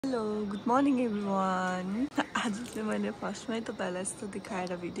Hello good morning everyone. आज चाहिँ मैले फर्स्टमै तपाईँलाई यस्तो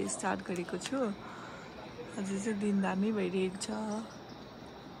देखाएर भिडियो स्टार्ट गरेको छु। आज चाहिँ दिन दामी भइरहेको छ।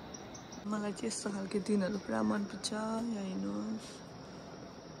 मलाई चाहिँ यस्तो खालको दिनहरू पुरा मनपर्छ। यहाँ हेर्नुहोस्,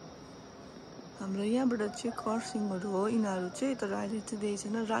 हाम्रो यहाँबाट चाहिँ खरसाङहरू हो यिनीहरू चाहिँ, तर अहिले चाहिँ देखेको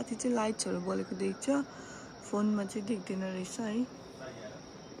छैन। राति चाहिँ लाइट्सहरू बलेको देख्छ, फोनमा चाहिँ देख्दैन रहेछ है।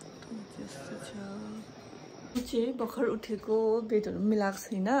 त्यस्तो छ। चाहिँ भर्खर उठेको, बेडहरू मिलाएको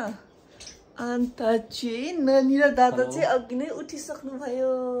छैन। अन्त चाहिँ नानी र दादा चाहिँ अघि नै उठिसक्नु भयो।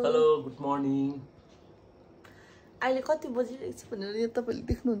 Hello good morning. अहिले कति बजिरहेको छ भनेर यहाँ तपाईँले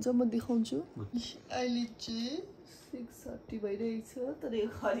देख्नुहुन्छ, म देखाउँछु। अहिले चाहिँ 6:30 भइरहेछ, तर यो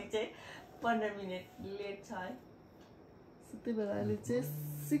घडी चाहिँ 15 मिनट लेट छ है। त्यही भएर अहिले चाहिँ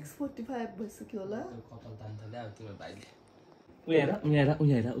 6:45 भइसक्यो होला।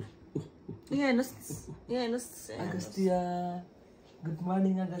 यहाँ हेर्नुहोस् अगस्टिया, गुड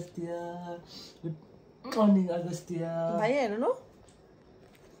मर्निङ अगस्टिया, गुड मर्निङ अगस्टिया। भाइ हेर्नु न,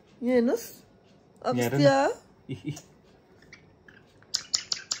 यहाँ हेर्नुहोस् अगस्टिया।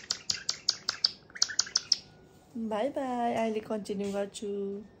 By by. अहिले कन्टिन्यू गर्छु।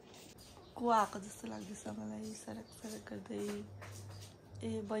 को आएको जस्तो लाग्दैछ मलाई, सरक सरक गर्दै। ए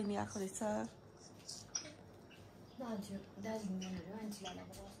बहिनी आएको रहेछ।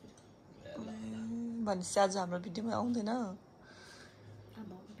 भनेपछि आज हाम्रो भिडियोमा आउँदैन।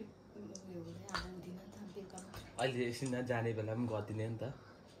 अहिले एकछिन जाने बेला पनि गरिदिने नि त।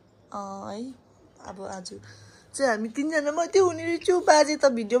 है अब आज चाहिँ हामी तीनजना मात्रै हुने रहेछौँ। बाजे त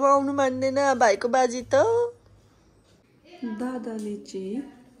भिडियोमा आउनु मान्दैन, भाइको बाजे त। दादाले चाहिँ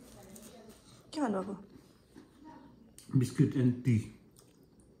के खानुभएको? Biscuit and T.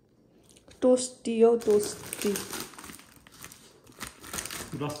 टोस्टी हो, टोस्टी।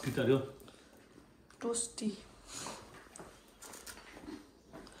 रस्टी तर्यो टोस्टी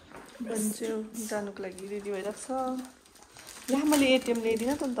बन्छ जानुको लागि रेडी भइरहेको छ। यहाँ मैले एटिएम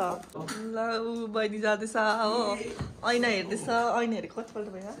ल्याइदिनँ त नि त। ल ऊ बहिनी जाँदैछ हो, ऐना हेर्दैछ। ऐना हेरेको कतिपल्ट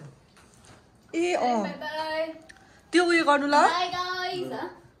भयो? ए अँ त्यो उयो गर्नु ल,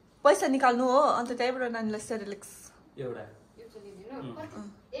 पैसा निकाल्नु हो। अन्त त्यहीँबाट नानीलाई सेरेलेक्स एउटा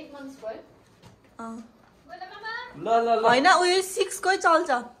होइन उयो 6 कै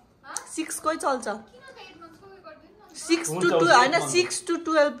चल्छ, 6 कै चल्छ। 6 to 2 होइन, 6 to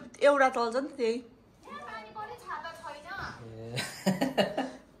 12 एउटा चल्छ नि त्यही।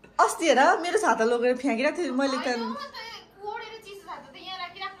 अस्ति हेर मेरो छाता लगेर फ्याँकिरहेको थियो मैले त।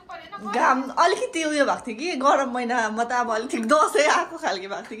 घाम अलिकति उयो भएको थियो कि, गरम महिनामा त अब अलिकति दसैँ आएको खालको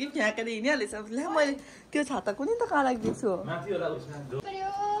भएको थियो कि, फ्याँकेर हिँडिहालेछ। मैले त्यो छाता कुनै त कहाँ राखिदिएको छु।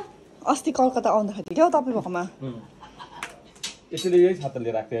 अस्ति कलकत्ता आउँदाखेरि क्या हो तपाईँ भएकोमा, यसले यही छाता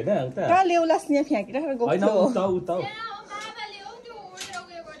लिएर आएको थियो होइन? कहाँ ल्याउलास् यहाँ फ्याँकिराखेर गएको थियो।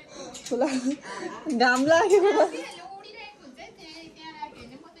 घाम लाग्यो।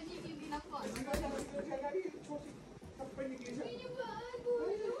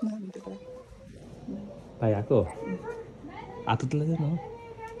 भाइ आएको हात त लाग्दैन।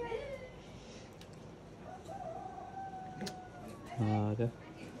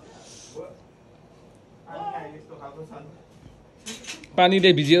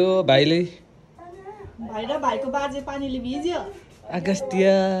 पानीले भिज्यो भाइले। भाइ र भाइको बाजे पानीले भिज्यो।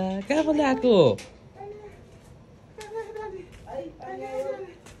 अगस्टिया कहाँबाट आएको?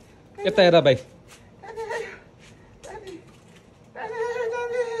 यता हेर भाइ।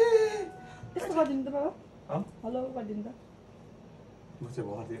 यस्तो गरिदिनु त बाबा, हेलो गरिदिनु त।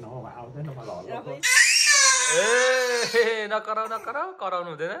 ए नकराउ नकराउ, कराउनु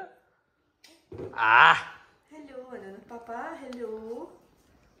हुँदैन। हेलो हेलो पापा, हेलो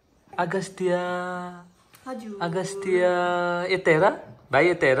अगस्टिया, हजुर अगस्टिया। यता हेर भाइ,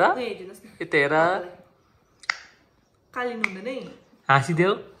 यता हेर, यता हेर। कालिनु हुँदैन है।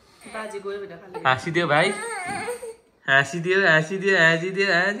 हाँसिदेऊ, बाजे गयो भनेर कालिनु। हाँसिदेऊ भाइ, हाँसिदेऊ, हाँसिदेऊ, हाँसिदेऊ,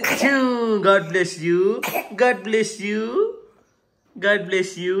 हाँसिदेऊ। God bless you, God bless you, God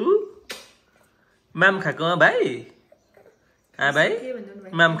bless you. माम खाएको भाइ? भाइ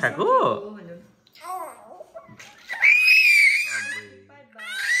माम खाएको?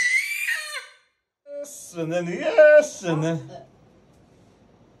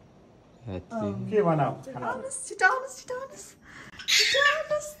 के बनाऊ? छिटाउनुहोस्, छिटाउनुहोस्,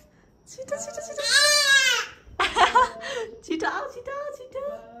 छिटाउनुहोस्, छिटो छिटो छिटो छिटाउ छिटाउ छिटो।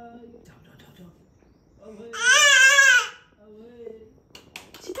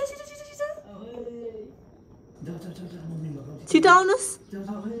 छिटो छिटो छिटो छिटो छिटाउनुहोस्।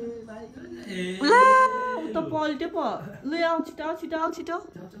 ला त पल्ट्यो पो। ल आऊ छिटाउ छिटाउ छिटो।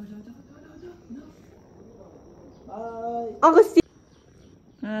 अगस्ती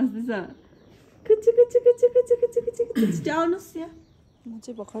हाँस्दैछ कुचु कुचु कुचु कुचु कुचु कुचु कुचु आउनुहोस् यहाँ म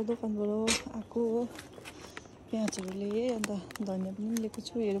चाहिँ भर्खर दोकानबाट आएको हो प्याजहरू लिएँ अन्त धनियाँ पनि लिएको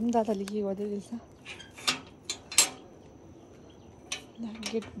छु हेरौँ दादाले के गर्दै रहेछ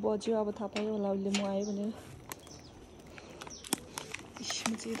गेट बज्यो अब थाहा पायो होला उसले म आएँ भनेर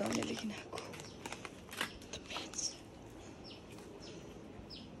म चाहिँ धनियाँ लिएर आएको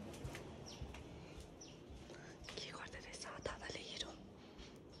के गर्दै रहेछ दादाले हेरौँ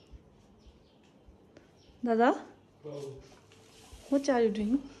दादा What are you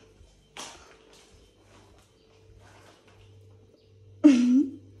doing?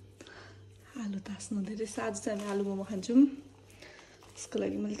 आलु तास्नु हुँदै रहेछ आज चाहिँ हामी आलु मोमो खान्छौँ त्यसको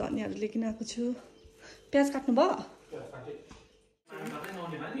लागि मैले धनियाँहरू लिएर आएको छु प्याज काट्नु भयो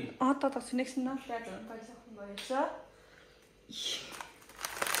त एकछिन न प्याजहरू काटिसक्नु भएको छ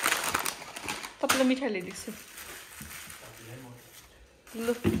तपाईँलाई मिठाई ल्याइदिएको छु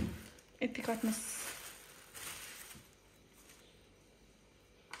लु यति काट्नुहोस्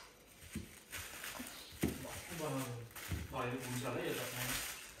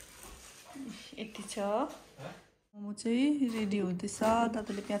यति छ मोमो चाहिँ रेडी हुँदैछ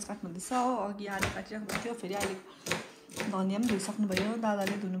दादाले प्याज काट्नु हुँदैछ अघि आलु काटिराख्नु थियो फेरि अहिले धनियाँ पनि धोइसक्नुभयो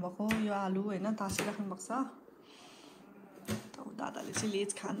दादाले धुनुभएको यो आलु होइन तासिराख्नु भएको छ दादाले चाहिँ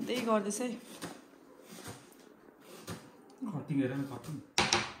लेज खाँदै गर्दैछ है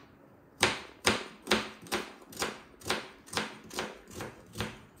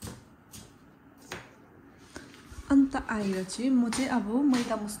अन्त आएर चाहिँ म चाहिँ अब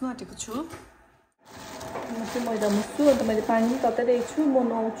मैदा मुस्नु आँटेको छु म चाहिँ मैदा मुस्छु अन्त मैले पानी तताइरहेको छु म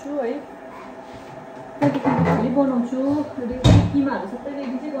नुहाउँछु है त्यहाँदेखि बनाउँछु किमाहरू सबै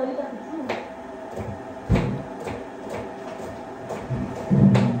रेडी चाहिँ गरिरहेको छु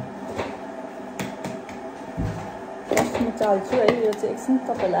म चाल्छु है यो चाहिँ एकछिन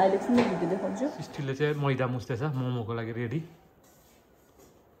तपाईँलाई अहिले एकछिन भिडियो देखाउँछु स्टिलले चाहिँ मैदा मुस्दैछ मोमोको लागि रेडी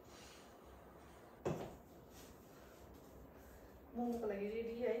मोमोको लागि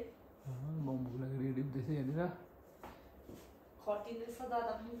रेडी है मोमोको लागि रेडी हुँदैछ यहाँनिर खटिँदैछ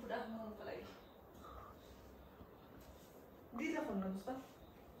दादा पनि पुरा मोमोको लागि दिदीलाई फोन गर्नुहोस् त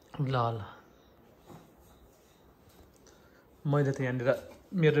ल ल मैले त यहाँनिर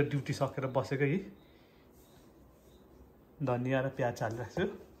मेरो ड्युटी सकेर बसेको है धनियाँ र प्याज हालिरहेको छु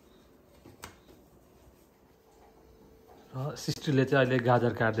र सिस्टरले चाहिँ अहिले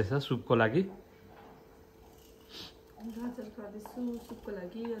गाजर काट्दैछ सुपको लागि गाजर काट्दैछु सुपको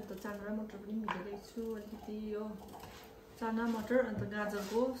लागि अन्त चाना र मटर पनि भिजाइरहेको छु अलिकति यो चाना मटर अन्त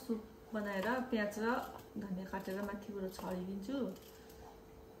गाजरको सुप बनाएर प्याज र धनियाँ काटेर माथिबाट छरिदिन्छु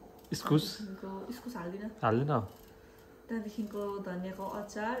इस्कुस हाल्दिनँ त्यहाँदेखिको धनियाँको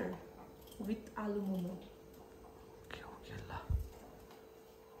अचार विथ आलु मोमो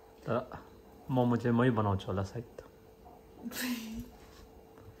तर मोमो चाहिँ मै बनाउँछु होला सायद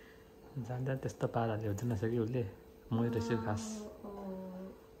जान्दा त्यस्तो पाराले हुँदैन रहेछ कि उसले मै रहेछ खास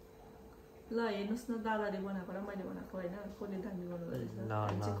ल हेर्नुहोस् न दादाले बनाएको र मैले बनाएको होइन कसले दामी बनाउँदो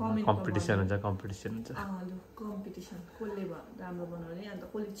रहेछ कम्पिटिसन हुन्छ कम्पिटिसन हुन्छ कम्पिटिसन कसले राम्रो बनाउने अन्त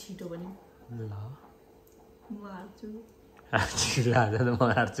कसले छिटो पनि ल म हार्छु म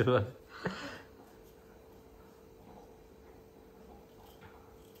हार्छु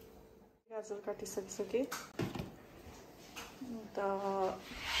गाजर काटिसकिसकेँ अन्त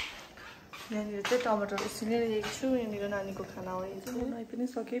यहाँनिर चाहिँ टमाटर उसिनिरहेको छु यहाँनिर नानीको खाना हो नुहाइ पनि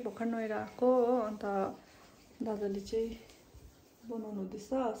सकेँ भर्खर नुहाएर आएको हो अन्त दादाले चाहिँ बनाउनु हुँदैछ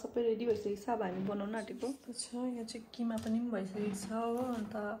सबै रेडी भइसकेको छ अब हामी बनाउनु आँटेको छ यहाँ चाहिँ किमा पनि भइसकेको छ हो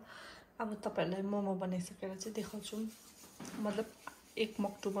अन्त अब तपाईँहरूलाई मोमो बनाइसकेर चाहिँ देखाउँछु मतलब एक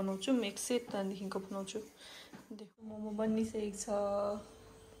मक्टु बनाउँछु एक सेट त्यहाँदेखिको बनाउँछु देखो मोमो बनिसकेको छ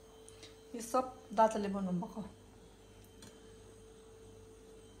यो सब दादाले बनाउनु भएको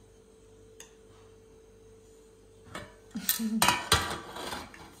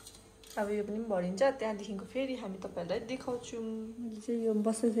अब यो पनि भरिन्छ त्यहाँदेखिको फेरि हामी तपाईँहरूलाई देखाउँछौँ मैले चाहिँ यो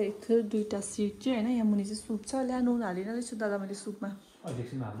बसाइसकेको थियो दुईवटा सिट चाहिँ होइन यहाँ मुनि चाहिँ सुप छ ल्याउनु हालिन रहेछु दादा मैले सुपमा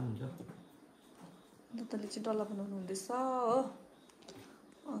दादाले चाहिँ डल्ला बनाउनु हुँदैछ हो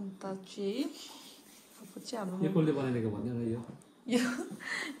अन्त चाहिँ अब चाहिँ हाम्रो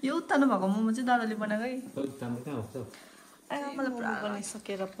यो उत्तानो भएको मोमो चाहिँ दादाले बनाएकै मलाई पुरा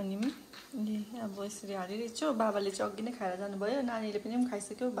बनाइसकेर पनि अब यसरी हालिरहेको छु बाबाले चाहिँ अघि नै खाएर जानुभयो नानीले पनि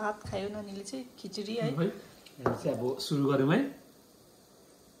खाइसक्यो भात खायो नानीले चाहिँ खिचडी है अब सुरु गरौँ है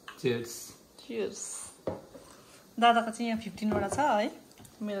चियर्स चियर्स दादाको चाहिँ यहाँ 15वटा छ है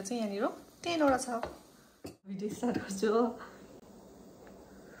मेरो चाहिँ यहाँनिर 10वटा छ भिडियो स्टार्ट गर्छु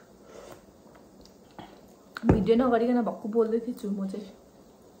भिडियो नगरिकन भक्कु बोल्दै थिएछु म चाहिँ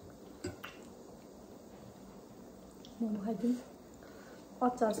मोमो खाइदिउँ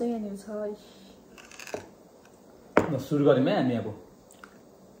अचार चाहिँ यहाँनिर छ ल सुरु गरौँ है हामी अब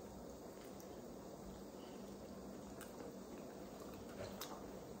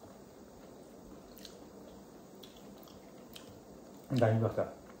दामी बस्छ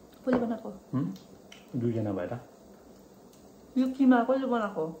कसले बनाएको दुईजना भएर यो किमा कसले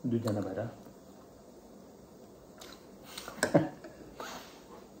बनाएको दुईजना भएर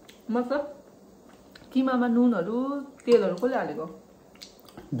मतलब किमामा नुनहरू तेलहरू कसले हालेको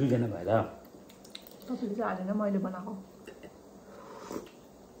दुईजना भएर तपाईँले चाहिँ हालेन मैले बनाएको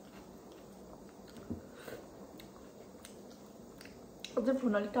अझै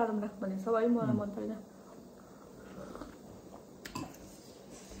फोन अलिक टाढोमा राख्नु भने सबै मलाई मन परेन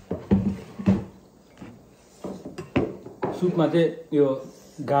सुपमा चाहिँ यो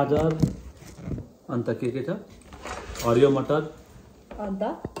गाजर अन्त के छ हरियो मटर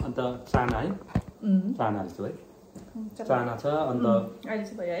अन्त चाना है चाना हाल्छु है चाना छ अन्त अहिले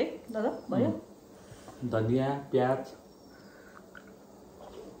चाहिँ भयो है दादा भयो धनिया प्याज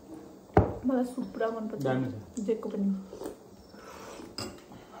मलाई सुप पुरा मनपर्छ दामी छ जेको पनि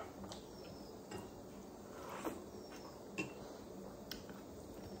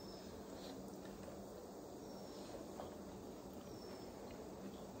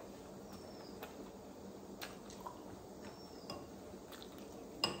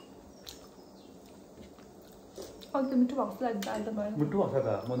अन्त मिठो भएको जस्तो लाग्छ अहिले त भयो मिठो भएको छ त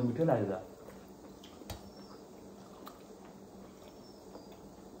मलाई मिठो लाग्यो त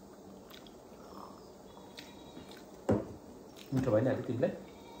मिठो भएन अरे तिमीलाई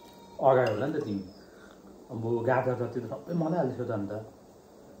अगाडि होला नि त तिमी अब गाजर जति त सबै मलाई हालिसक्यो त अन्त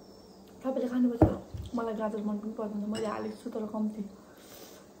तपाईँले खानुपर्छ मलाई गाजर मन पनि पर्दैन मैले हालेको छु तर कम्ती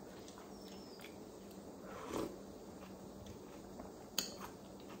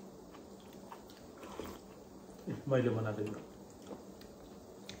मैले बनाएको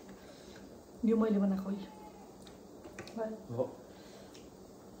यो मैले बनाएको हो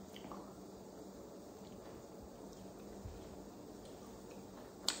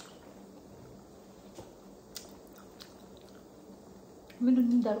मेरो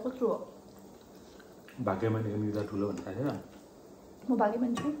निधार कत्रो हो भाग्य मान्छेको निदा ठुलो भन्ने थाहा छैन म भाग्य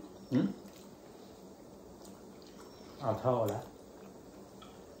मान्छे छ होला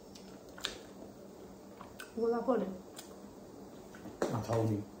होला पऱ्यो छ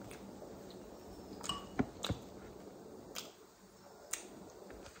नि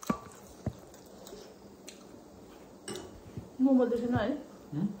म बोल्दैछैन है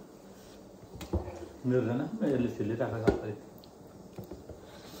मेरो छैन यसले सेलिरहेको छ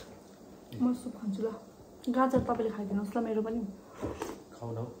म सुप खान्छु ल गाजर तपाईँले खाइदिनुहोस् ल मेरो पनि खाऊ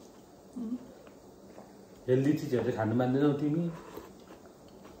न हेल्दी चिजहरू चाहिँ खानु मान्दैनौ तिमी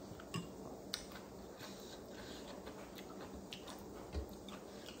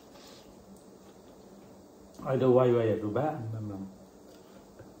अहिले वाइहरू भए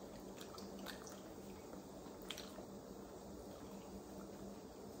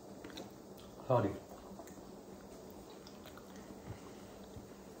सरी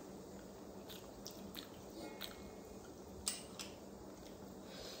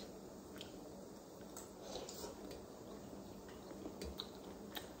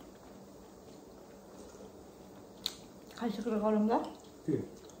खाइसकेर गरौँ ल के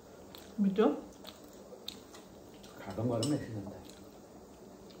मिठो खाँदा पनि गरौँ न एकछिन अन्त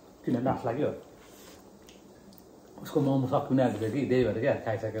किन नास लाग्यो उसको मोमो सकिने आएको थियो कि त्यही भएर क्या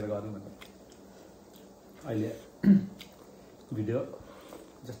खाइसकेर गरौँ भने अहिले भिडियो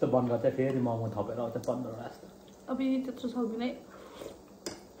जस्तो बन्द गर्दा फेरि मोमो थपेर आउँछ 15 जस्तो अब त्यत्रो सक्दिनँ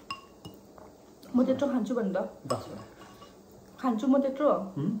म त्यत्रो खान्छु भने त 10 खान्छु म त्यत्रो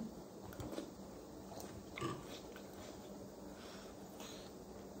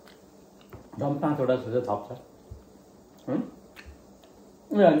झन् 5वटा जस्तो चाहिँ थप्छ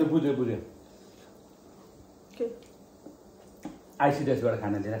उनीहरूले बुझ्यो के आइसिडिएसबाट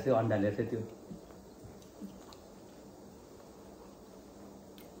खाना लिएर चाहिँ अन्डा लिएर चाहिँ त्यो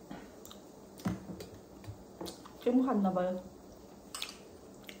केही पनि खानु नभयो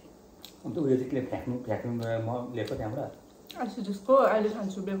अन्त उयो चाहिँ के फ्याँक्नु म लिएको त्यहाँबाट आइसिडिएसको अहिले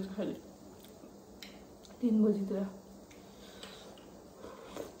खान्छु बेलुकाखेरि 3 बजीतिर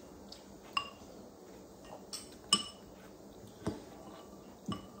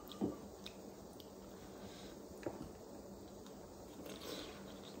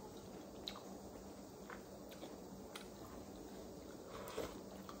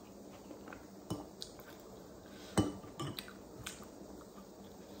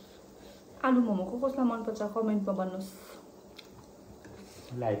आलु मोमो कसलाई मनपर्छ कमेन्टमा भन्नुहोस्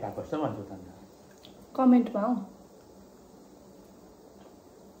लाइक आएको छ भन्छु त कमेन्टमा हो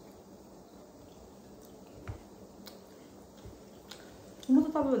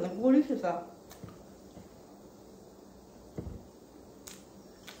तपाईँभन्दा गोरी थियो त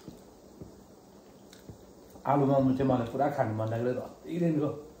आलु मोमो चाहिँ मलाई पुरा खानु मन लाग्यो कतिदिनको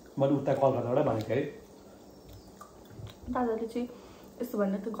मैले उता कलकत्ताबाट भनेको थिएँ है दादाले चाहिँ यस्तो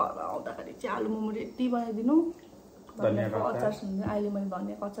भन्दा त घरमा आउँदाखेरि चाहिँ आलु मोमो रेडी बनाइदिनु धनियाँको अचार सुन्नु अहिले मैले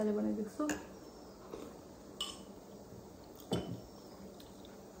धनियाँको अचारै बनाइदिएको छु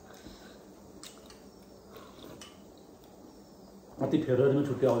कति फेब्रुअरीमा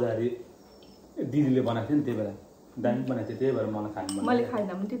छुट्टी आउँदाखेरि दिदीले बनाएको थियो नि त्यही बेला दामी बनाएको थियो त्यही भएर मलाई खानु मन मैले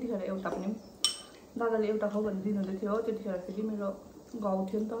खाइनँ भने त्यतिखेर एउटा पनि दादाले एउटा खाऊ भनेर दिनुहुँदै थियो त्यतिखेर फेरि मेरो गाउँ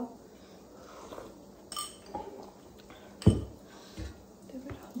थियो नि त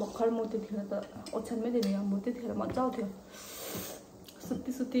भर्खर म त्यतिखेर त ओछ्यानमै दिने म त्यतिखेर मजा आउँथ्यो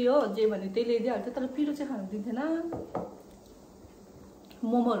सुत्ती हो जे भने त्यही ल्याइदिइहाल्थ्यो तर पिरो चाहिँ खानु दिन्थेन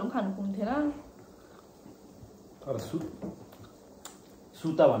मोमोहरू पनि खानु पाउँथेन तर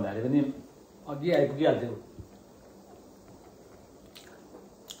सुता भन्दाखेरि पनि अघि आइपुगिहाल्थ्यो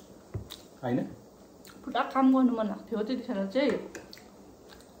होइन पुरा काम गर्नु मन लाग्थ्यो त्यतिखेर चाहिँ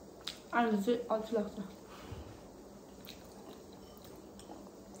अहिले चाहिँ अल्छी लाग्छ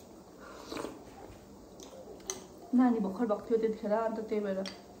नानी भर्खर भएको थियो त्यतिखेर अन्त त्यही भएर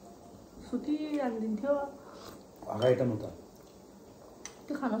सुतिहालिदिन्थ्यो अगाडि म त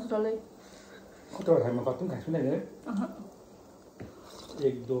त्यो खानुहोस् डल्लै कतिवटा खाइमा कति पनि खाएको छैन है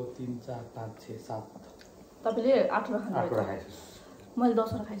 1 2 3 4 5 6 7 तपाईँले 8वटा खाइछु मैले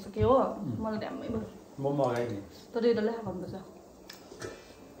 10वटा खाइसकेँ हो मलाई ड्याम्मै भयो मोमो अगाडि नि तर यो डल्लै खानु पर्छ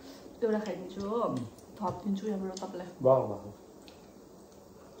एउटा खाइदिन्छु हो थपिदिन्छु यहाँबाट तपाईँलाई वाह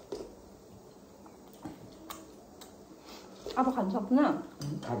अब खानु सक्दैन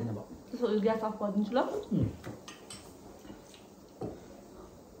खाँदिनँ भयो त्यसो ग्यास अफ गरिदिन्छु ल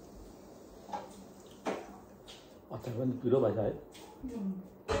अचार पनि पिरो भएछ है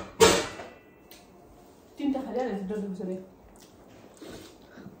 3टा खाइहालेछ डल्लै नि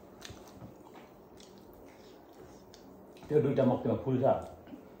त्यो 2टा मक्तीमा फुल छ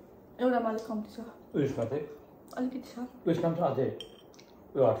एउटामा अलिक कम्ती छ उयसमा चाहिँ अलिकति छ उयसमा पनि छ अझै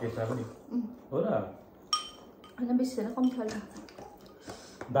यो हटकेसमा पनि हो र होइन बेसी छैन कम्ती खाल्छ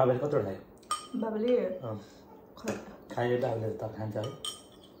बाबाले कतिवटा खायो बाबाले खायो बाबाले त खान्छ है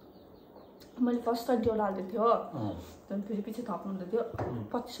मैले फर्स्ट 20वटा हालिदिएको थियो त्यहाँदेखि फेरि पछि थप्नु हुँदै थियो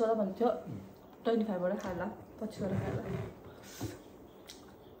 25वटा भन्दै थियो 25वटा खाएला 25वटा खाएला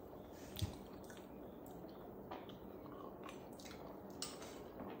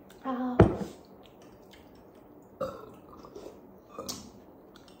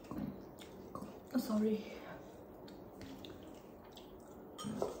सरी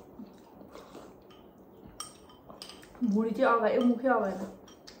भुँडी चाहिँ अगाडि मुखै अगाएन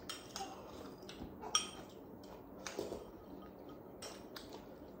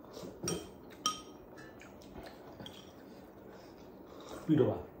पिरो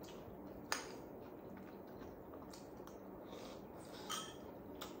भयो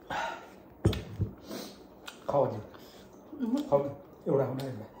खाऊ अझै खाऊ एउटा खाउँ न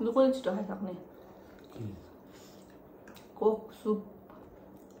लु कहिले छिटो खाइसक्ने कोक सुप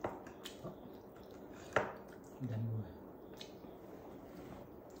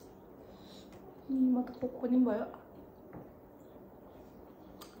म त कोक पनि भयो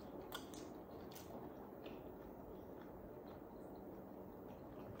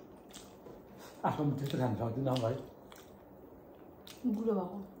आफू पनि त्यस्तो खानु सक्दिनँ है बुढो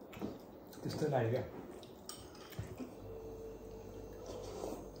भएको त्यस्तै लाग्यो क्या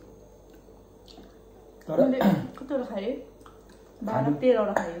तर कतिवटा खाएँ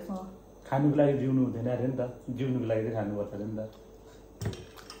 12-13वटा खाएँ खानुको लागि जिउनु हुँदैन अरे नि त जिउनुको लागि चाहिँ खानुपर्छ अरे नि त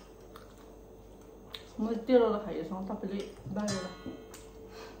मैले 13वटा खाएँ तपाईँले 12वटा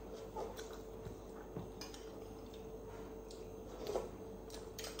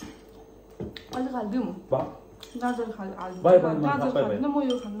अलिक हालिदिउँ गाजर खाँदैन म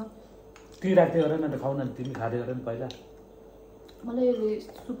यो खान्न ती राख्दै गर न त खाउ न तिमी खाँदै गर नि पहिला मलाई यसले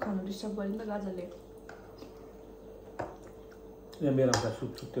सुप खानु डिस्टर्ब गर्यो नि त गाजरले यहाँ मेरोमा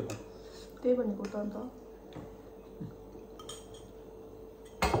सुप छुट्यो त्यही भनेको त अन्त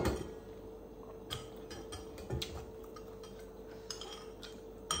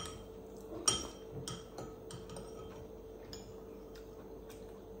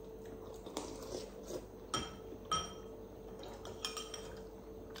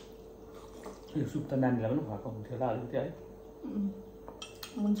यो सुप त नानीलाई पनि खुवाएको हुन्थ्यो होला अलिकति है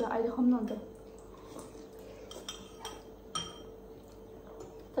हुन्छ अहिले खाऊँ न अन्त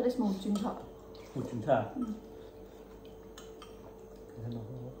तर यसमा हुचिन्छ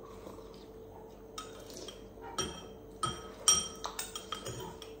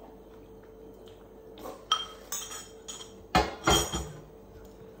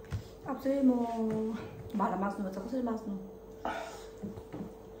चाहिँ म भाडा मास्नु भन्छ कसरी मास्नु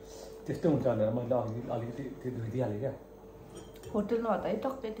त्यस्तो हुन्छ भनेर मैले अलिकति त्यो धुइदिइहालेँ क्या होटलमा भन्दा है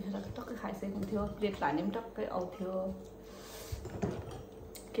टक्कै त्यतिखेर टक्कै खाइसकेको हुन्थ्यो प्लेट लाने पनि टक्कै आउँथ्यो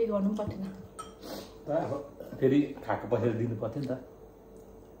केही गर्नु पनि पर्थेन तर अब फेरि खाएको पैसा दिनु पर्थ्यो नि त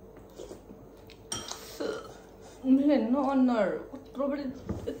मेरो हेर्नु अनुहार कत्रो पनि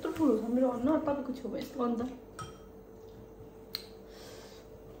यत्रो ठुलो छ मेरो अनुहार तपाईँको छेउमा यस्तो अन्त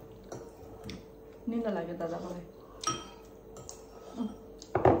निन्दा लाग्यो दादा मलाई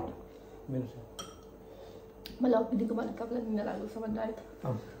मैले अघिदेखिको भने तपाईँलाई निन्दा लागेको छ भनेर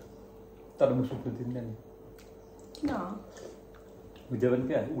आयो तर म सुत्नु दिन्न नि किन हिजो पनि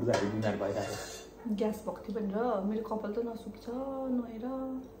क्या उड्दाखेरि बिमार भइरहेको ग्यास भएको थियो भनेर मेरो कपाल त नसुक्छ नुहाएर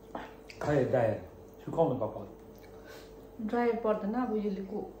खै ड्रायर सुकाउनु कपाल ड्रायर पर्दैन अब यसले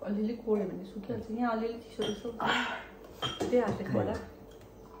अलिअलि कोड्यो भने सुकिहाल्छ यहाँ अलिअलि चिसो चिसो त्यही हातले खाएर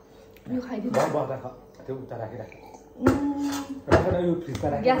यो खाइदिनु त्यो उता राखिराख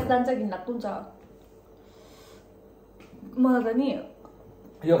ग्यास जान्छ घिनलाग्दो हुन्छ मलाई त नि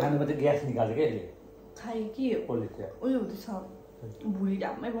यो खानुमा चाहिँ ग्यास निकाल्छ क्या यसले खाएँ कि उयो हुँदैछ भुँडी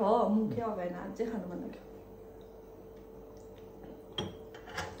ढाममै भयो मुखै अगाएन अझै खानु मन लाग्यो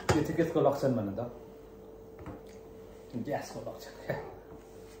त्यो चाहिँ केसको लक्षण भन त ग्यासको लक्षण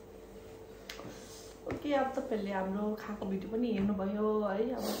ओके अब तपाईँहरूले हाम्रो खाएको भिडियो पनि हेर्नुभयो है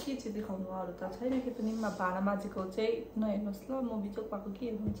अब के चाहिँ देखाउनु अरू त छैन के पनि भाँडा माझेको चाहिँ नहेर्नुहोस् ल म बिजोक पाएको के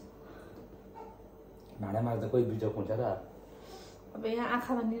हेर्नुहुन्छ भाँडा माझ्दा कोही बिजोक हुन्छ र अब यहाँ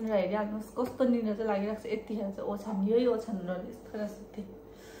आँखामा निन्द्रा हेरिहाल्नुहोस् कस्तो निन्द्रा चाहिँ लागिरहेको छ यतिखेर चाहिँ ओछ्यान यही ओछ्यान यस्तो सुत्थेँ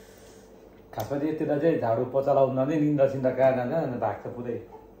खासमा चाहिँ यतिर चाहिँ झाडु पोचा लाउन नै निन्द्रा सिन्द्रा कहाँ जान्छ भाग्छ पुरै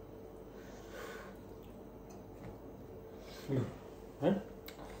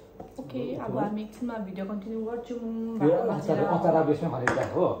ओके अब हामी एकछिनमा भिडियो कन्टिन्यू गर्छौँ अचार अब यसमै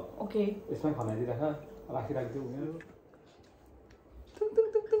खनाइदिइराख हो ओके यसमै खनाइदिइराख राखिराखिदिउँ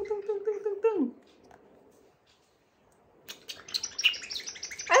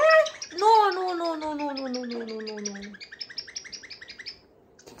No.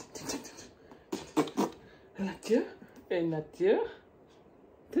 Enak ya?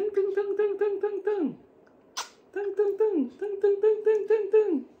 Tung.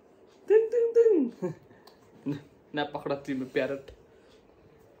 Nah, pakda tim parrot.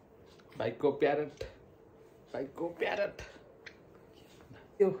 Baikko parrot.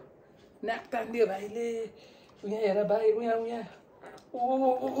 Yo, nak tandil भाइले उहाँ हेर भाइ उहाँ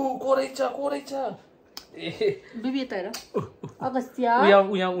कोरेछ बेबी यता हेर अगस्त्या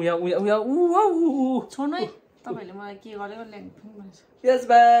छोड्नु है तपाईँहरूले मलाई के गरेको ल्याङ्ग यस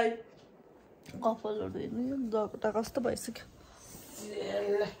भाइ कपालहरू हेर्नु दगटा कस्तो भइसक्यो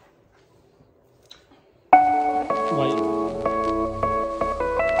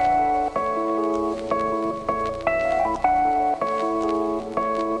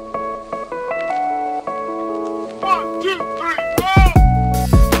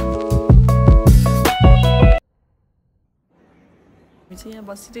यहाँ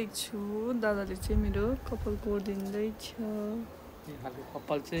बसिरहेको छु दादाले चाहिँ मेरो कपाल कोरिदिँदैछ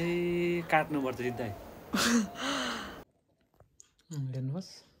कपाल चाहिँ काट्नुपर्छ सिधै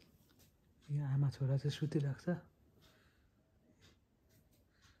हेर्नुहोस् यहाँ आमा छोरा चाहिँ सुतिरहेको छ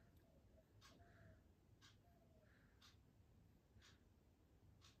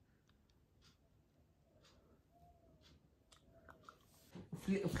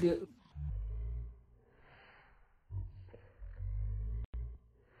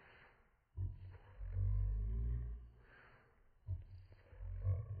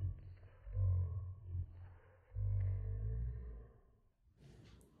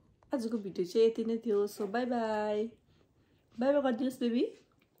आजको भिडियो चाहिँ यति नै थियो सो बाई बाई गरिदिनुहोस् बेबी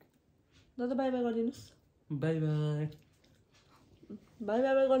दादा बाई बाई गरिदिनुहोस् बाई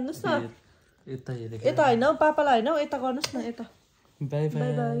गरिदिनुहोस् न यता हेरेको यता होइन हौ पापालाई होइन हौ यता गर्नुहोस् न यता बाई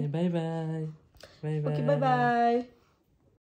ओके बाई